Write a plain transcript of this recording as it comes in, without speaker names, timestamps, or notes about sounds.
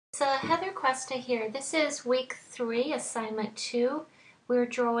So Heather Cuesta here. This is week 3, assignment 2. We're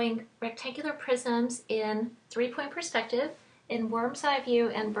drawing rectangular prisms in 3-point perspective, in worm's eye view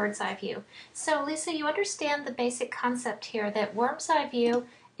and bird's eye view. So Lisa, you understand the basic concept here that worm's eye view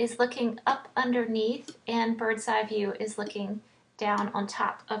is looking up underneath and bird's eye view is looking down on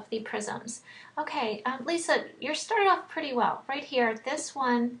top of the prisms. Okay, Lisa, you're started off pretty well. Right here, this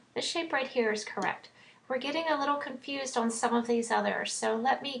shape right here is correct. We're getting a little confused on some of these others, so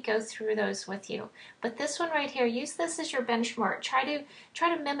let me go through those with you. But this one right here, use this as your benchmark. Try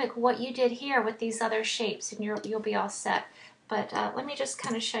to mimic what you did here with these other shapes, and you'll be all set. But let me just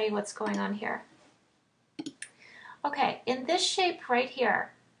kind of show you what's going on here. Okay, in this shape right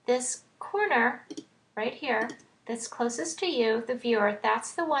here, this corner right here that's closest to you, the viewer,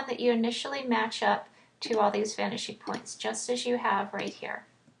 that's the one that you initially match up to all these vanishing points, just as you have right here.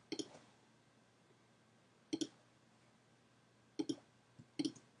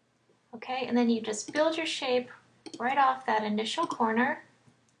 Okay, and then you just build your shape right off that initial corner.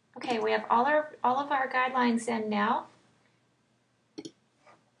 Okay, we have all of our guidelines in now.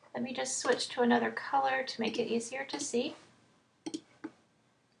 Let me just switch to another color to make it easier to see.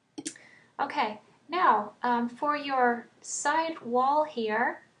 Okay, now for your side wall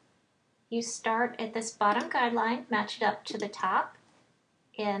here, you start at this bottom guideline, match it up to the top.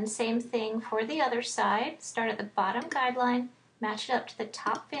 And same thing for the other side, start at the bottom guideline, match it up to the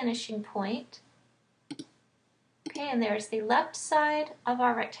top vanishing point. Okay, and there's the left side of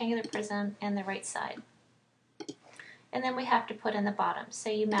our rectangular prism and the right side. And then we have to put in the bottom. So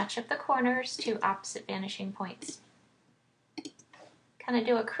you match up the corners to opposite vanishing points. Kind of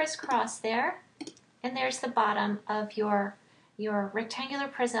do a crisscross there. And there's the bottom of your rectangular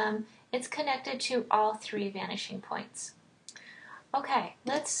prism. It's connected to all 3 vanishing points. Okay,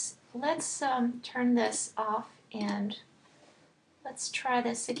 let's turn this off and let's try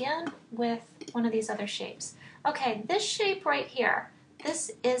this again with one of these other shapes. Okay, this shape right here, this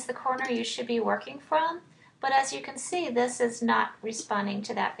is the corner you should be working from, but as you can see, this is not responding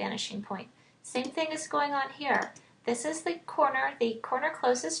to that vanishing point. Same thing is going on here. This is the corner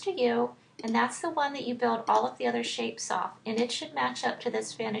closest to you, and that's the one that you build all of the other shapes off, and it should match up to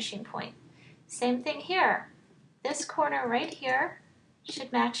this vanishing point. Same thing here. This corner right here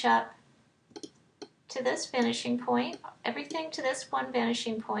should match up to this vanishing point, everything to this one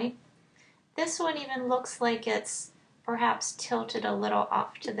vanishing point. This one even looks like it's perhaps tilted a little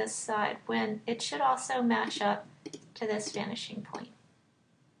off to this side when it should also match up to this vanishing point.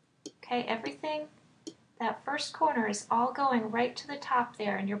 Okay, everything, that first corner is all going right to the top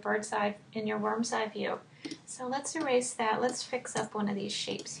there in your worm's eye view. So let's erase that. Let's fix up one of these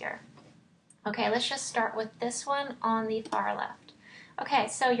shapes here. Okay, let's just start with this one on the far left. Okay,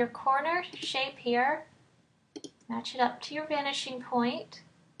 so your corner shape here, match it up to your vanishing point.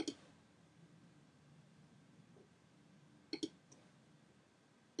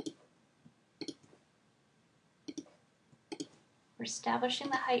 We're establishing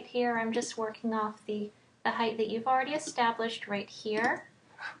the height here. I'm just working off the height that you've already established right here.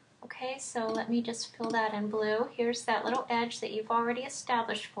 Okay, so let me just fill that in blue. Here's that little edge that you've already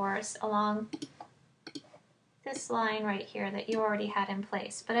established for us along this line right here that you already had in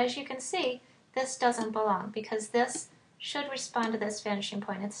place. But as you can see, this doesn't belong because this should respond to this vanishing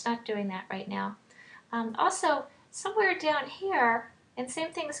point. It's not doing that right now. Also, somewhere down here, and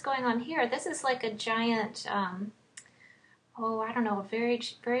same thing is going on here, this is like a giant, I don't know, a very,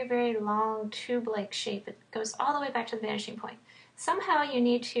 very, very long tube-like shape. It goes all the way back to the vanishing point. Somehow you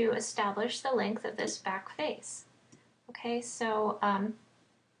need to establish the length of this back face. Okay, so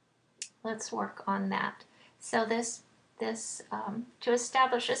let's work on that. So to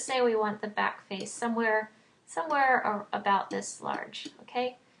establish, just say we want the back face somewhere about this large,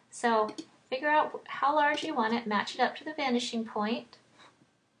 okay? So figure out how large you want it, match it up to the vanishing point.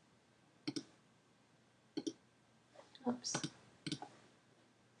 Oops. See if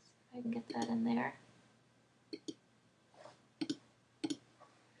I can get that in there.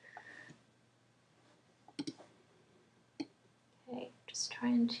 Okay, just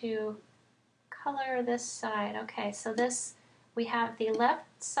trying to color this side. Okay, so we have the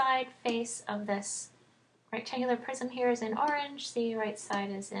left side face of this rectangular prism here is in orange, the right side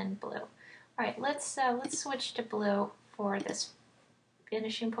is in blue. All right, let's switch to blue for this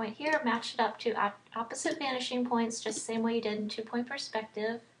vanishing point here. Match it up to opposite vanishing points, just the same way you did in 2-point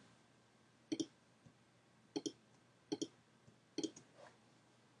perspective.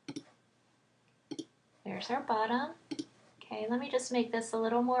 There's our bottom. Okay, let me just make this a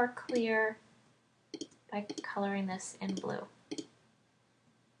little more clear by coloring this in blue.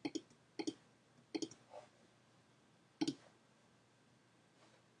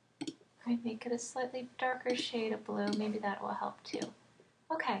 I'd make it a slightly darker shade of blue. Maybe that will help too.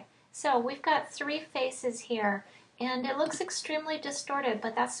 Okay, so we've got three faces here, and it looks extremely distorted,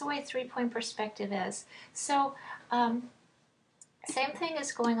 but that's the way three-point perspective is. So, same thing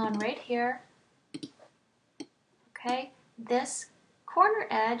is going on right here. Okay, this corner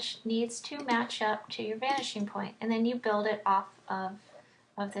edge needs to match up to your vanishing point, and then you build it off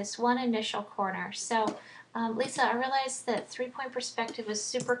of this one initial corner. So, Lisa, I realized that three-point perspective is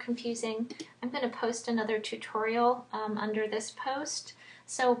super confusing. I'm going to post another tutorial under this post.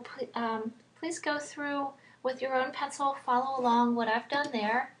 So please go through with your own pencil, follow along what I've done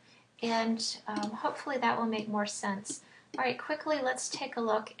there, and hopefully that will make more sense. All right, quickly, let's take a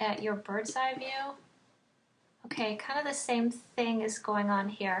look at your bird's eye view. Okay, kind of the same thing is going on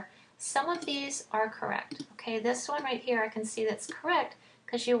here. Some of these are correct. Okay, this one right here I can see that's correct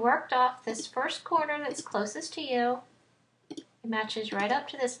because you worked off this first corner that's closest to you. It matches right up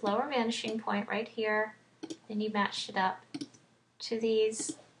to this lower vanishing point right here. Then you matched it up to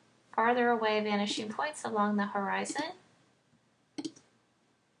these farther away vanishing points along the horizon.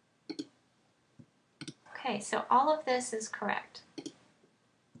 Okay, so all of this is correct.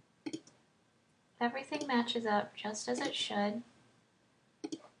 Everything matches up just as it should.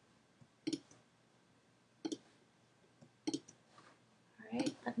 All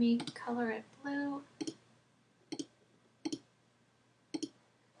right, let me color it blue.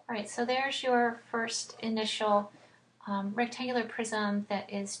 All right, so there's your first initial rectangular prism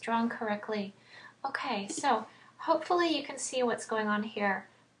that is drawn correctly. Okay, so hopefully you can see what's going on here.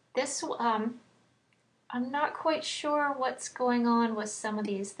 This, I'm not quite sure what's going on with some of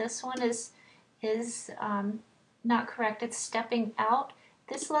these. This one is not correct. It's stepping out.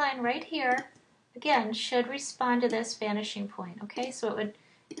 This line right here, again, should respond to this vanishing point, okay? So it would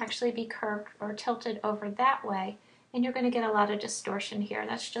actually be curved or tilted over that way, and you're going to get a lot of distortion here.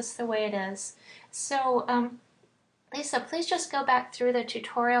 That's just the way it is. So, Lisa, please just go back through the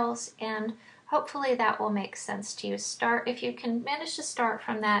tutorials, and hopefully that will make sense to you. If you can manage to start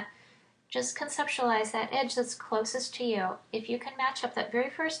from that, just conceptualize that edge that's closest to you. If you can match up that very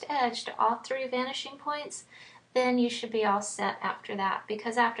first edge to all three vanishing points, then you should be all set after that,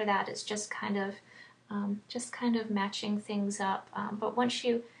 because after that it's just kind of matching things up.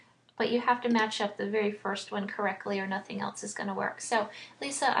 But you have to match up the very first one correctly, or nothing else is going to work. So,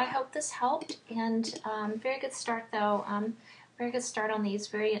 Lisa, I hope this helped, and very good start though. Very good start on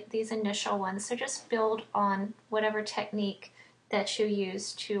these initial ones. So just build on whatever technique that you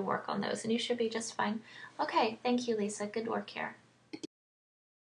use to work on those, and you should be just fine. Okay, thank you, Lisa. Good work here.